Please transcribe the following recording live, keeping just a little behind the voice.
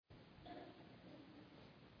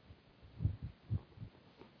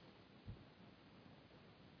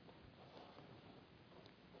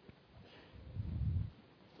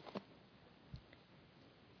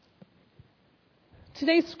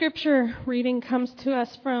Today's scripture reading comes to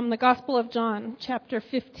us from the Gospel of John, chapter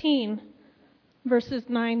 15, verses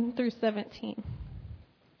 9 through 17.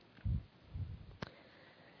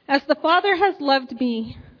 As the Father has loved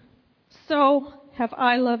me, so have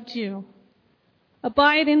I loved you.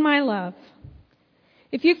 Abide in my love.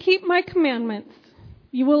 If you keep my commandments,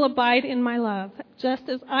 you will abide in my love, just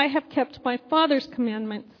as I have kept my Father's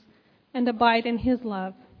commandments and abide in his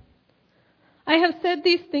love. I have said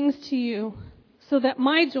these things to you so that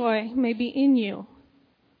my joy may be in you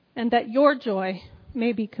and that your joy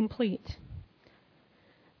may be complete.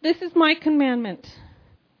 This is my commandment,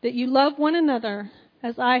 that you love one another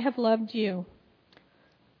as I have loved you.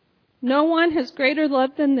 No one has greater love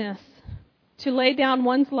than this, to lay down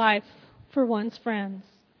one's life for one's friends.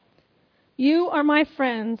 You are my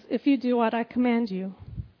friends if you do what I command you.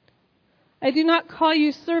 I do not call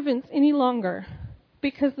you servants any longer,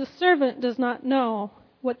 because the servant does not know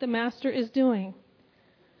what the master is doing.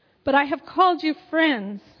 But I have called you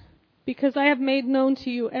friends, because I have made known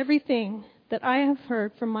to you everything that I have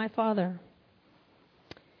heard from my Father.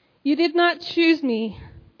 You did not choose me,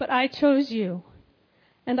 but I chose you,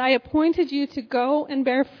 and I appointed you to go and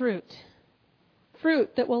bear fruit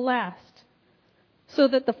that will last, so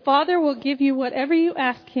that the Father will give you whatever you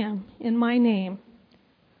ask him in my name.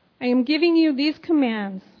 I am giving you these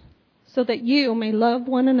commands so that you may love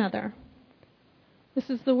one another.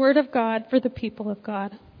 This is the word of God for the people of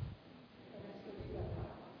God.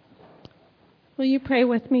 Will you pray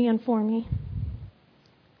with me and for me?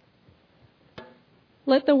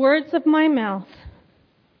 Let the words of my mouth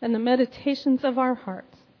and the meditations of our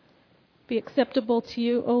hearts be acceptable to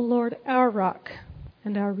you, O Lord, our rock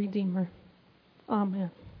and our Redeemer. Amen.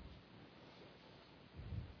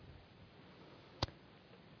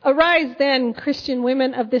 Arise then, Christian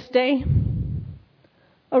women of this day.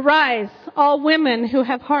 Arise, all women who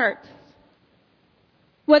have hearts.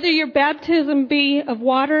 Whether your baptism be of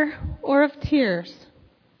water or of tears,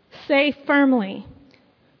 say firmly,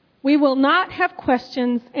 we will not have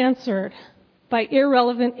questions answered by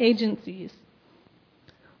irrelevant agencies.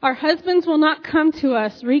 Our husbands will not come to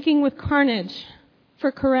us reeking with carnage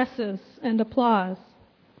for caresses and applause.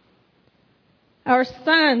 Our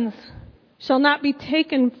sons shall not be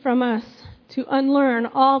taken from us to unlearn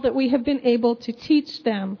all that we have been able to teach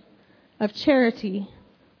them of charity,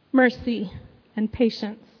 mercy, and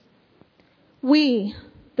patience. We,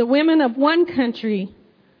 the women of one country,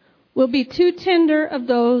 will be too tender of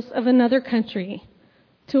those of another country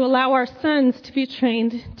to allow our sons to be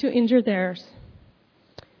trained to injure theirs.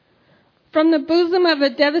 From the bosom of a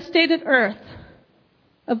devastated earth,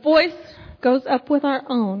 a voice goes up with our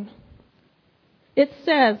own. It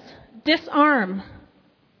says, disarm,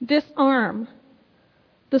 disarm.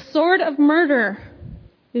 The sword of murder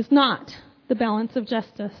is not the balance of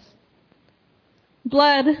justice.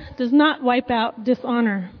 Blood does not wipe out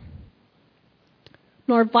dishonor,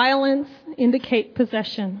 nor violence indicate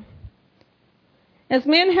possession. As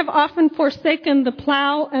men have often forsaken the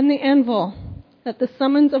plow and the anvil at the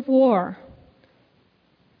summons of war,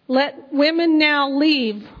 let women now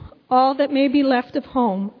leave all that may be left of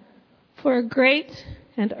home for a great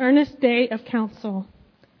and earnest day of counsel.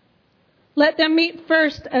 Let them meet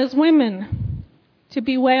first as women to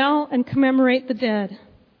bewail and commemorate the dead.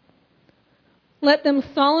 Let them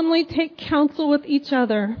solemnly take counsel with each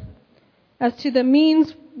other as to the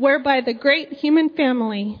means whereby the great human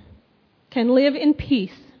family can live in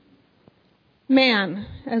peace, man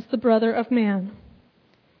as the brother of man,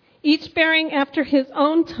 each bearing after his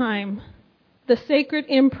own time the sacred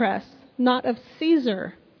impress, not of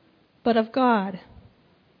Caesar, but of God.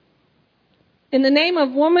 In the name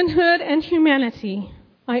of womanhood and humanity,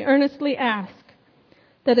 I earnestly ask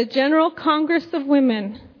that a general Congress of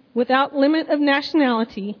women without limit of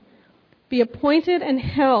nationality be appointed and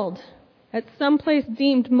held at some place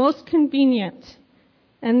deemed most convenient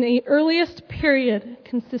and the earliest period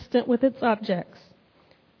consistent with its objects,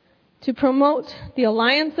 to promote the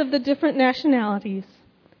alliance of the different nationalities,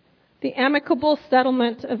 the amicable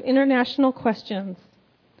settlement of international questions,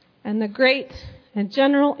 and the great and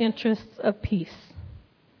general interests of peace.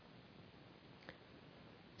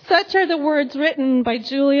 Such are the words written by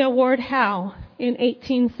Julia Ward Howe in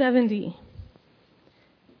 1870.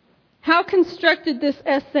 Howe constructed this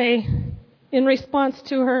essay in response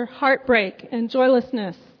to her heartbreak and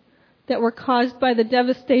joylessness that were caused by the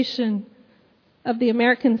devastation of the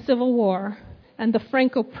American Civil War and the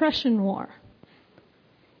Franco-Prussian War.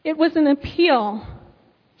 It was an appeal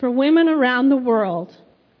for women around the world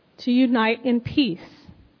to unite in peace.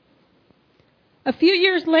 A few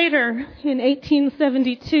years later, in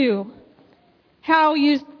 1872, Howe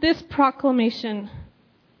used this proclamation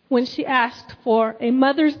when she asked for a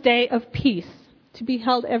Mother's Day of Peace to be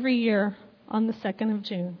held every year on the 2nd of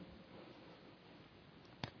June.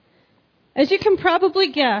 As you can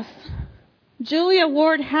probably guess, Julia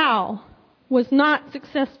Ward Howe was not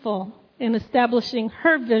successful in establishing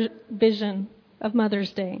her vision of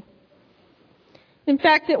Mother's Day. In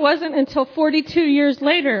fact, it wasn't until 42 years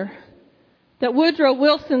later that Woodrow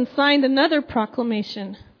Wilson signed another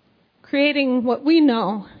proclamation, creating what we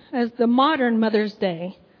know as the modern Mother's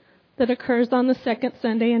Day that occurs on the second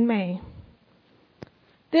Sunday in May.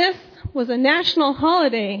 This was a national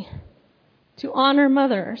holiday to honor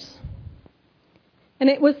mothers. And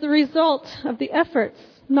it was the result of the efforts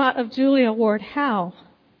not of Julia Ward Howe,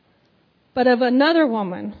 but of another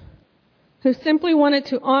woman who simply wanted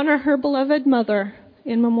to honor her beloved mother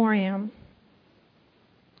in memoriam.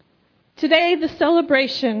 Today, the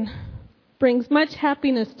celebration brings much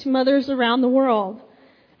happiness to mothers around the world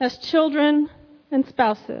as children and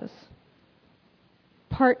spouses,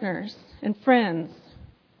 partners and friends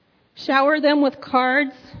shower them with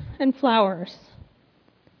cards and flowers,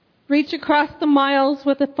 reach across the miles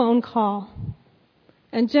with a phone call,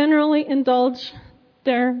 and generally indulge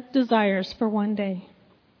their desires for one day.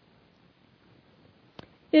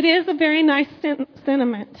 It is a very nice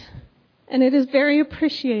sentiment, and it is very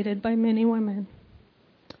appreciated by many women.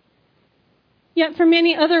 Yet for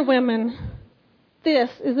many other women, this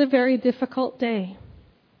is a very difficult day.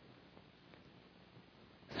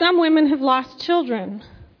 Some women have lost children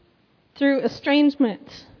through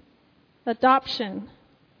estrangement, adoption,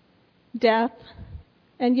 death,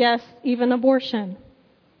 and yes, even abortion.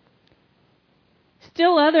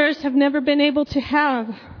 Still others have never been able to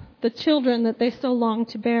have the children that they so long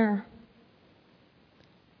to bear.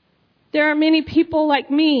 There are many people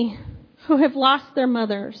like me who have lost their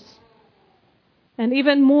mothers, and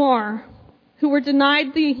even more who were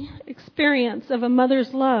denied the experience of a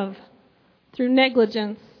mother's love through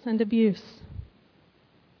negligence and abuse.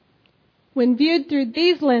 When viewed through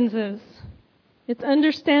these lenses, it's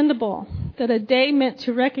understandable that a day meant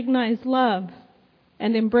to recognize love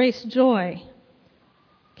and embrace joy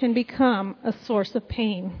can become a source of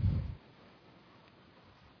pain.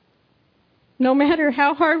 No matter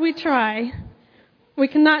how hard we try, we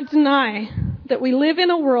cannot deny that we live in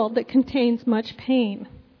a world that contains much pain.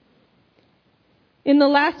 In the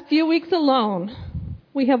last few weeks alone,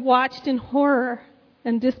 we have watched in horror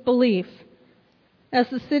and disbelief as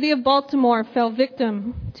the city of Baltimore fell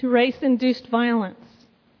victim to race-induced violence.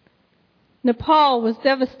 Nepal was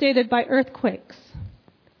devastated by earthquakes.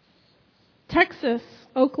 Texas,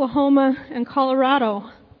 Oklahoma, and Colorado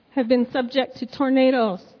have been subject to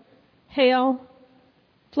tornadoes, hail,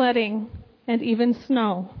 flooding, and even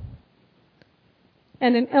snow.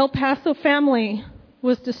 And an El Paso family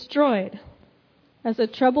was destroyed as a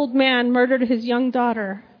troubled man murdered his young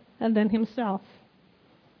daughter and then himself.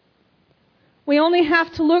 We only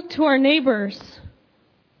have to look to our neighbors,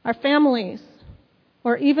 our families,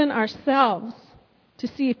 or even ourselves to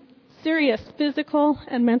see serious physical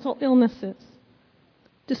and mental illnesses,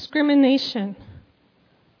 discrimination,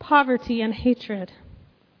 poverty, and hatred.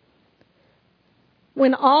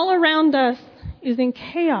 When all around us is in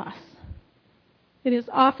chaos, it is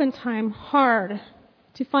oftentimes hard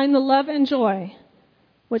to find the love and joy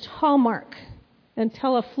which Hallmark and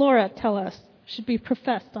Teleflora tell us should be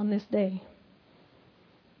professed on this day.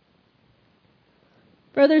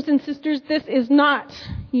 Brothers and sisters, this is not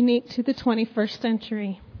unique to the 21st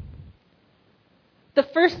century. The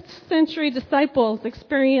first century disciples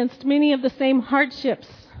experienced many of the same hardships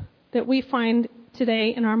that we find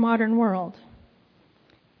today in our modern world.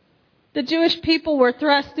 The Jewish people were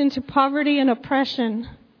thrust into poverty and oppression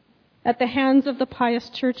at the hands of the pious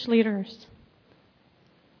church leaders.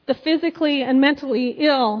 The physically and mentally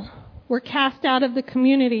ill were cast out of the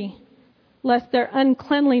community lest their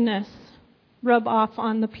uncleanliness rub off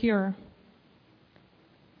on the pure.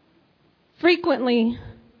 Frequently,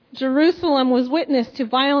 Jerusalem was witness to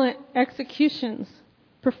violent executions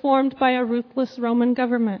performed by a ruthless Roman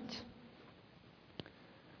government.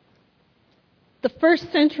 The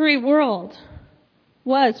first century world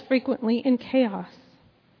was frequently in chaos,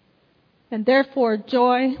 and therefore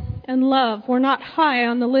joy and love were not high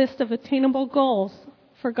on the list of attainable goals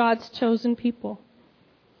for God's chosen people.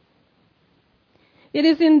 It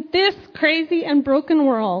is in this crazy and broken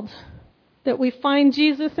world that we find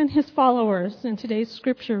Jesus and his followers in today's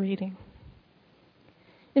scripture reading.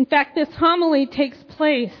 In fact, this homily takes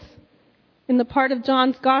place in the part of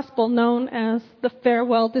John's gospel known as the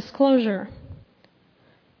farewell disclosure.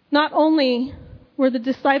 Not only were the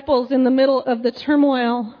disciples in the middle of the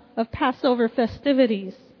turmoil of Passover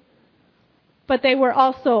festivities, but they were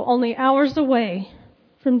also only hours away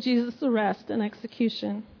from Jesus' arrest and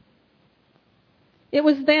execution. It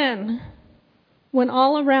was then, when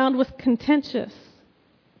all around was contentious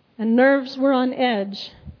and nerves were on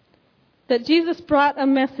edge, that Jesus brought a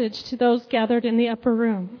message to those gathered in the upper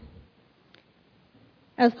room.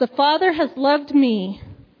 As the Father has loved me,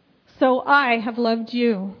 so I have loved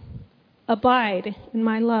you. Abide in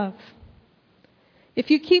my love. If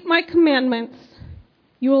you keep my commandments,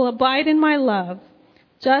 you will abide in my love,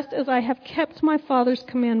 just as I have kept my Father's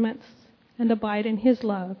commandments and abide in his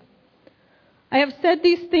love. I have said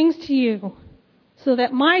these things to you, so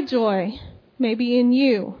that my joy may be in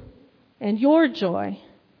you, and your joy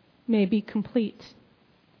may be complete.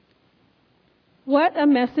 What a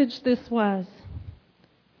message this was.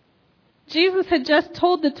 Jesus had just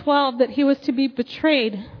told the 12 that he was to be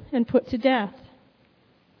betrayed and put to death.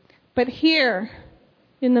 But here,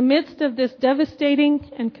 in the midst of this devastating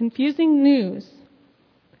and confusing news,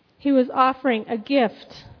 he was offering a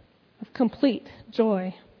gift of complete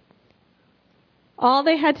joy. All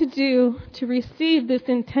they had to do to receive this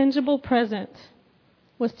intangible present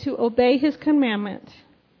was to obey his commandment,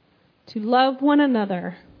 to love one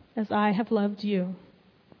another as I have loved you.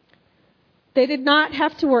 They did not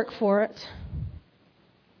have to work for it.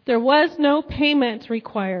 There was no payment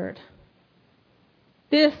required.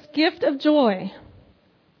 This gift of joy,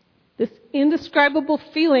 this indescribable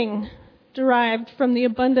feeling derived from the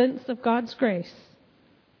abundance of God's grace,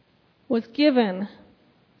 was given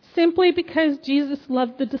simply because Jesus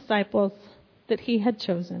loved the disciples that he had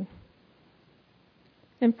chosen.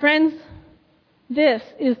 And friends, this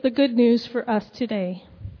is the good news for us today.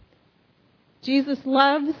 Jesus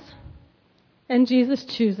loves and Jesus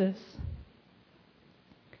chooses.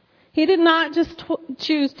 He did not just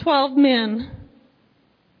choose 12 men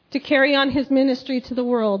to carry on his ministry to the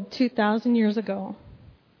world 2,000 years ago.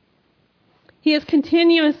 He is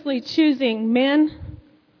continuously choosing men,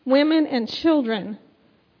 women, and children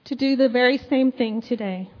to do the very same thing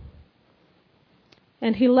today.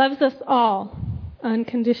 And he loves us all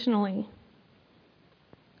unconditionally.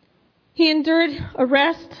 He endured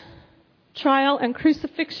arrest, trial, and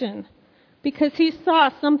crucifixion because he saw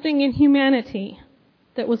something in humanity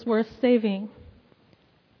that was worth saving.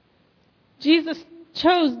 Jesus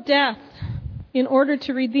chose death in order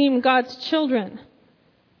to redeem God's children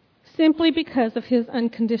simply because of his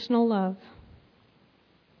unconditional love.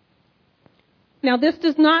 Now, this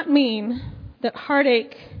does not mean that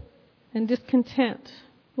heartache and discontent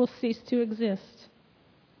will cease to exist.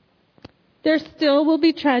 There still will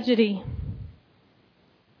be tragedy.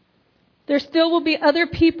 There still will be other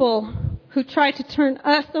people who try to turn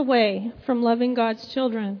us away from loving God's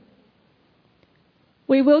children.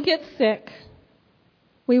 We will get sick.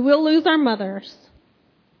 We will lose our mothers,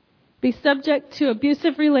 be subject to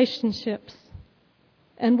abusive relationships,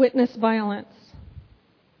 and witness violence.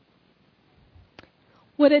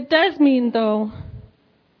 What it does mean, though,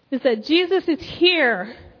 is that Jesus is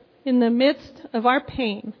here in the midst of our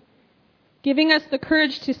pain, giving us the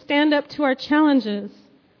courage to stand up to our challenges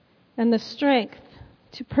and the strength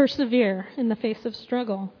to persevere in the face of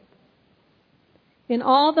struggle. In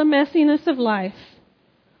all the messiness of life,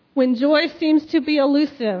 when joy seems to be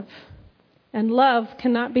elusive and love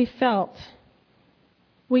cannot be felt,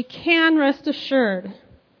 we can rest assured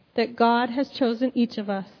that God has chosen each of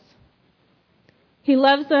us. He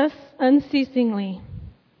loves us unceasingly.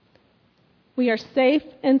 We are safe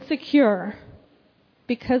and secure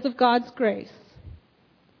because of God's grace,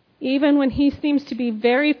 even when he seems to be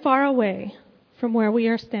very far away from where we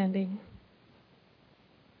are standing.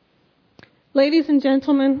 Ladies and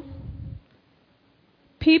gentlemen,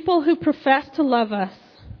 people who profess to love us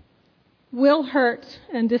will hurt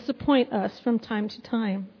and disappoint us from time to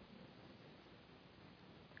time.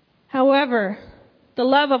 However, the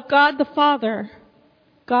love of God the Father,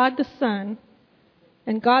 God the Son,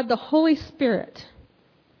 and God the Holy Spirit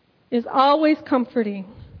is always comforting,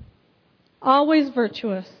 always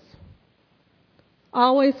virtuous,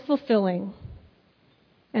 always fulfilling,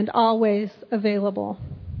 and always available.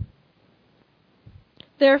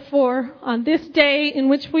 Therefore, on this day in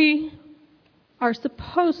which we are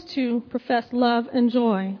supposed to profess love and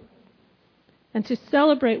joy and to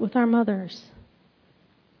celebrate with our mothers,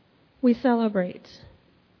 we celebrate.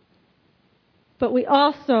 But we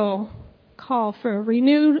also call for a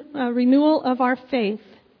renewal of our faith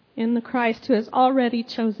in the Christ who has already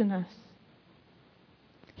chosen us.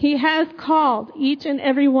 He has called each and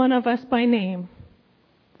every one of us by name,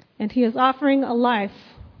 and he is offering a life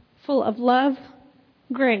full of love,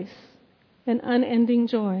 grace, and unending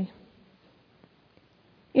joy.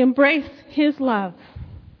 Embrace his love.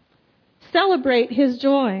 Celebrate his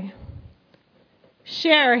joy.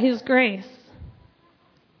 Share his grace.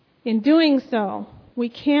 In doing so, we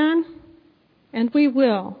can and we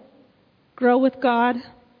will grow with God,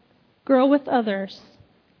 grow with others,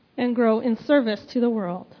 and grow in service to the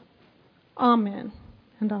world. Amen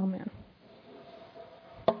and amen.